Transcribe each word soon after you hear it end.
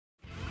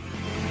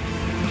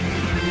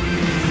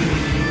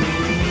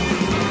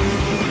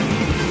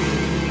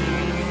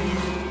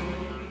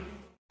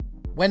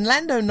When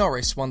Lando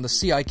Norris won the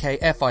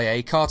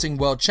FIA Karting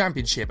World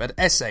Championship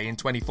at SA in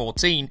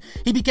 2014,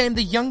 he became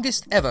the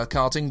youngest ever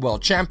karting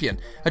world champion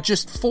at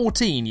just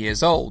 14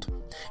 years old.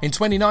 In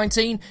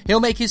 2019, he'll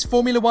make his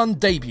Formula 1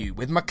 debut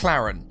with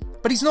McLaren.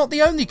 But he's not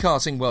the only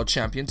karting world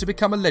champion to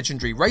become a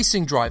legendary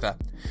racing driver.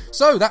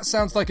 So that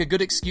sounds like a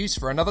good excuse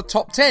for another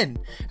top 10.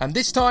 And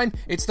this time,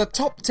 it's the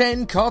top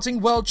 10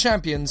 karting world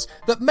champions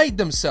that made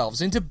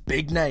themselves into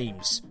big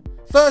names.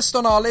 First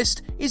on our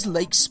list is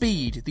Lake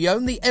Speed, the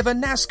only ever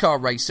NASCAR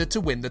racer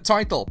to win the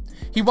title.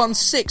 He won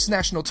 6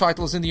 national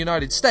titles in the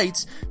United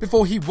States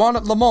before he won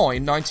at Le Mans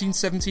in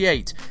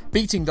 1978,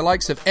 beating the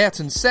likes of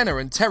Ayrton Senna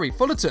and Terry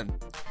Fullerton.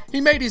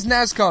 He made his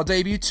NASCAR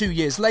debut 2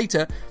 years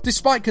later,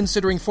 despite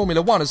considering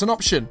Formula 1 as an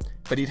option,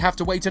 but he'd have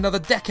to wait another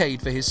decade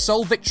for his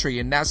sole victory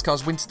in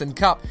NASCAR's Winston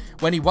Cup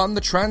when he won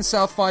the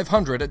Trans-South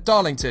 500 at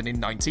Darlington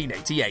in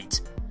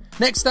 1988.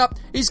 Next up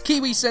is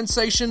Kiwi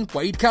sensation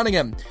Wade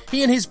Cunningham.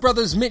 He and his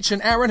brothers Mitch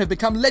and Aaron have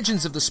become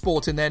legends of the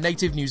sport in their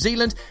native New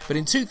Zealand, but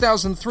in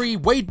 2003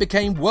 Wade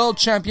became world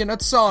champion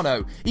at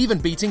Sarno, even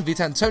beating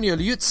Vitantonio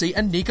Liuzzi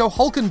and Nico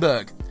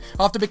Hulkenberg.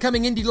 After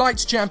becoming Indy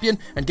Lights champion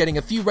and getting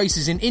a few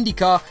races in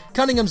IndyCar,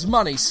 Cunningham's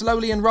money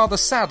slowly and rather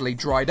sadly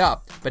dried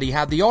up, but he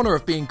had the honour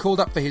of being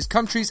called up for his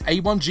country's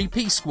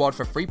A1GP squad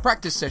for free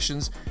practice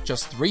sessions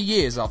just 3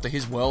 years after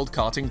his world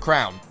karting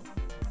crown.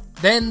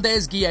 Then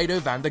there's Guido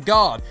van der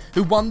Garde,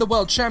 who won the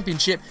World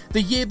Championship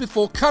the year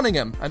before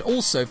Cunningham and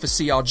also for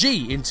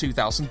CRG in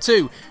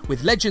 2002,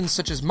 with legends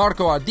such as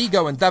Marco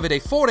Ardigo and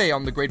Davide Fore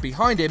on the grid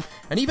behind him,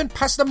 and even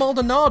Pastor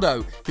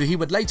Maldonado, who he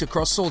would later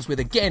cross swords with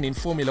again in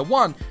Formula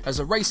 1 as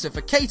a racer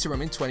for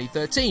Caterham in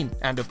 2013,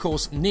 and of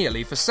course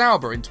nearly for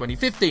Sauber in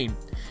 2015.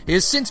 He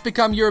has since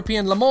become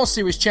European Le Mans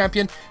Series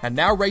champion and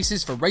now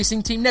races for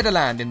Racing Team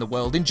Nederland in the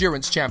World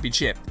Endurance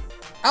Championship.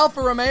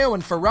 Alfa Romeo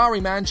and Ferrari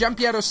man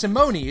Giampiero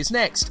Simone is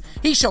next.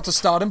 He shot to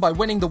stardom by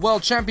winning the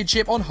World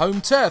Championship on home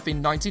turf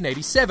in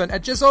 1987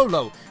 at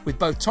Jesolo, with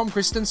both Tom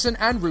Kristensen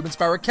and Rubens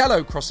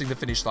Barrichello crossing the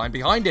finish line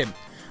behind him.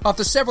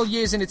 After several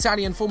years in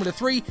Italian Formula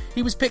 3,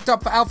 he was picked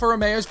up for Alfa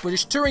Romeo's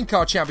British Touring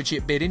Car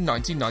Championship bid in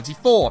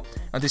 1994,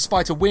 and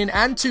despite a win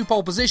and 2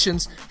 pole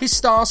positions, his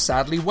star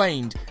sadly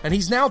waned, and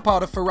he's now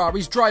part of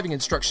Ferrari's driving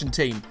instruction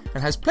team,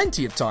 and has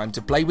plenty of time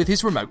to play with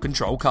his remote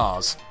control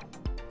cars.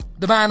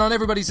 The man on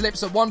everybody's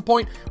lips at one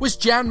point was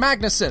Jan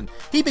Magnussen.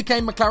 He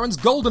became McLaren's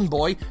golden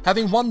boy,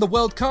 having won the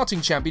World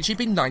Karting Championship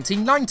in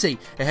 1990,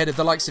 ahead of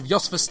the likes of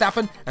Jos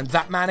Verstappen and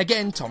that man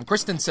again, Tom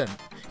Kristensen.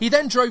 He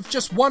then drove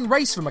just 1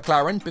 race for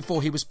McLaren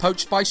before he was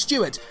poached by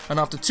Stewart, and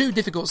after 2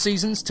 difficult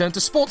seasons turned to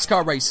sports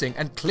car racing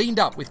and cleaned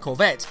up with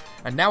Corvette.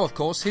 And now, of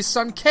course, his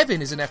son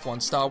Kevin is an F1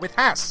 star with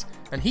Haas,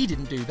 and he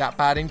didn't do that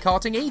bad in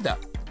karting either.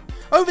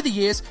 Over the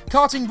years,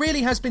 karting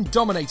really has been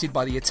dominated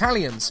by the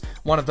Italians.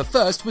 One of the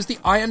first was the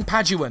Iron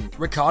Paduan,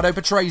 Riccardo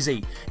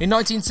Patrese. In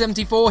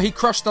 1974, he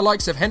crushed the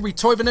likes of Henry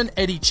Toivonen,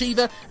 Eddie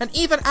Cheever, and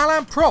even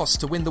Alain Prost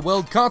to win the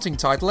World Karting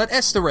title at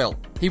Estoril.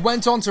 He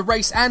went on to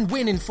race and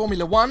win in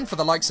Formula 1 for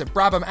the likes of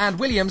Brabham and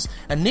Williams,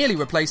 and nearly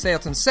replaced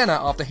Ayrton Senna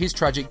after his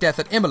tragic death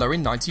at Imola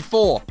in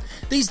 '94.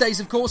 These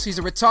days, of course, he's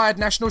a retired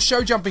national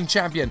show jumping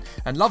champion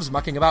and loves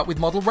mucking about with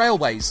model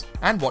railways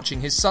and watching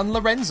his son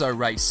Lorenzo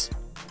race.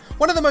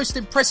 One of the most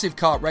impressive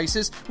kart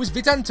racers was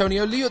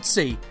Vitantonio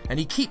Liuzzi, and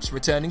he keeps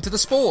returning to the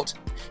sport.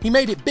 He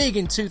made it big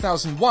in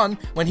 2001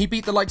 when he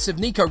beat the likes of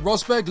Nico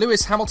Rosberg,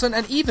 Lewis Hamilton,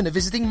 and even a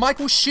visiting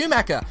Michael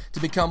Schumacher to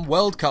become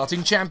world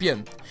karting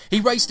champion.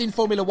 He raced in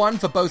Formula 1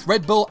 for both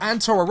Red Bull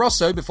and Toro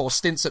Rosso before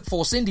stints at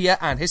Force India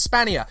and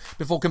Hispania,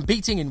 before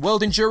competing in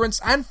World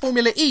Endurance and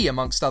Formula E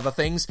amongst other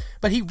things,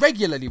 but he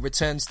regularly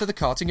returns to the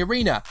karting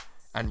arena,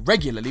 and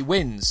regularly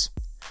wins.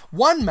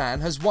 One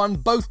man has won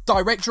both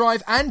direct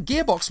drive and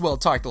gearbox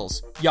world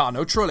titles,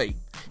 Jarno Trulli.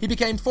 He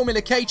became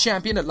Formula K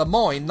champion at Le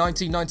Mans in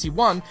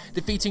 1991,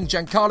 defeating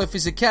Giancarlo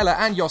Fisichella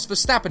and Jos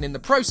Verstappen in the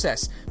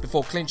process,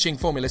 before clinching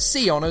Formula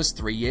C honours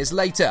 3 years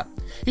later.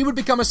 He would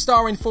become a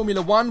star in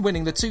Formula 1,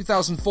 winning the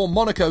 2004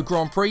 Monaco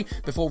Grand Prix,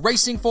 before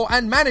racing for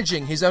and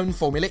managing his own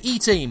Formula E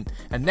team,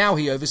 and now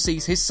he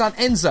oversees his son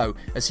Enzo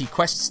as he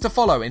quests to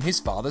follow in his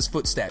father's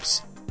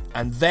footsteps.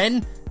 And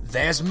then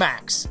there's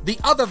Max. The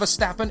other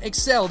Verstappen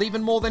excelled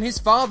even more than his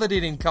father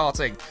did in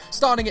karting.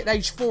 Starting at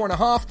age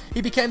 4.5,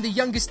 he became the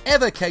youngest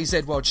ever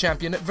KZ World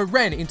Champion at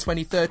Varennes in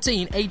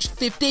 2013, aged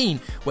 15,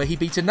 where he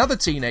beat another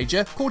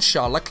teenager called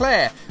Charles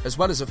Leclerc, as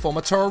well as a former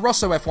Toro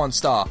Rosso F1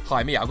 star,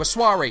 Jaime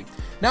Alguersuari.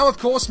 Now, of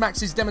course,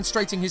 Max is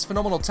demonstrating his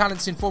phenomenal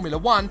talents in Formula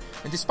 1,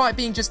 and despite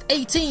being just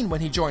 18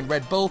 when he joined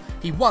Red Bull,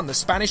 he won the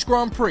Spanish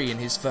Grand Prix in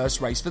his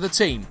first race for the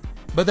team.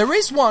 But there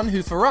is one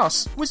who, for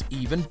us, was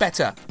even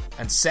better.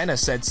 And Senna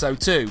said so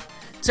too.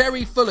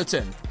 Terry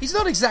Fullerton. He's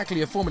not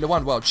exactly a Formula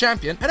 1 world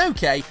champion, and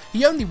okay,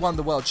 he only won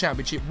the world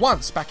championship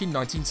once back in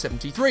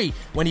 1973,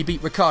 when he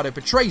beat Riccardo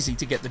Patrese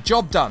to get the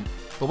job done.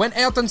 But when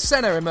Ayrton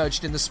Senna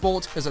emerged in the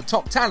sport as a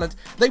top talent,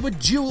 they would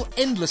duel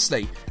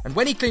endlessly. And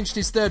when he clinched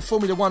his 3rd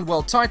Formula 1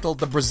 world title,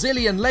 the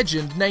Brazilian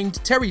legend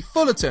named Terry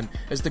Fullerton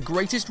as the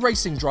greatest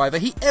racing driver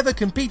he ever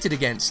competed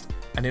against.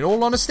 And in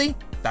all honesty,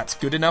 That's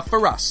good enough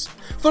for us.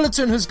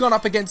 Fullerton has gone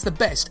up against the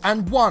best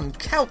and won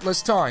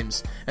countless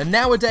times, and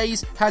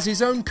nowadays has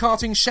his own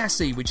karting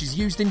chassis which is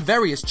used in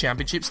various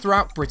championships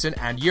throughout Britain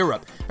and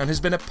Europe, and has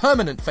been a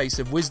permanent face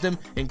of wisdom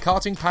in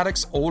karting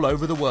paddocks all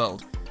over the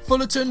world.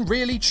 Fullerton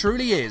really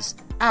truly is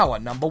our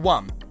number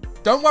one.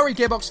 Don't worry,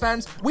 Gearbox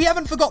fans, we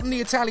haven't forgotten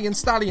the Italian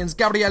stallions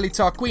Gabriele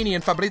Tarquini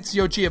and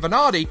Fabrizio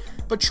Giovanardi,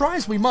 but try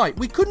as we might,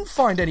 we couldn't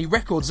find any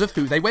records of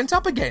who they went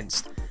up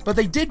against. But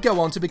they did go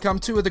on to become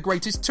two of the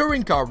greatest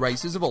touring car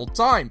racers of all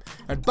time,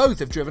 and both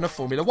have driven a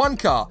Formula 1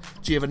 car,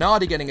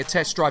 Giovanardi getting a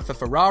test drive for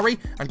Ferrari,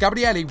 and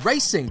Gabriele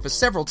racing for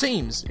several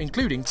teams,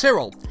 including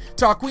Tyrrell.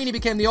 Tarquini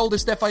became the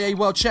oldest FIA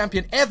World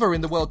Champion ever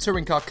in the World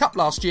Touring Car Cup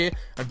last year,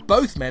 and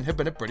both men have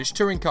been a British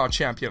Touring Car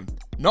Champion.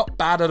 Not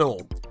bad at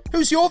all.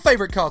 Who's your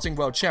favourite karting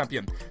world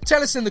champion?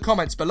 Tell us in the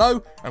comments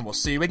below, and we'll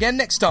see you again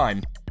next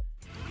time.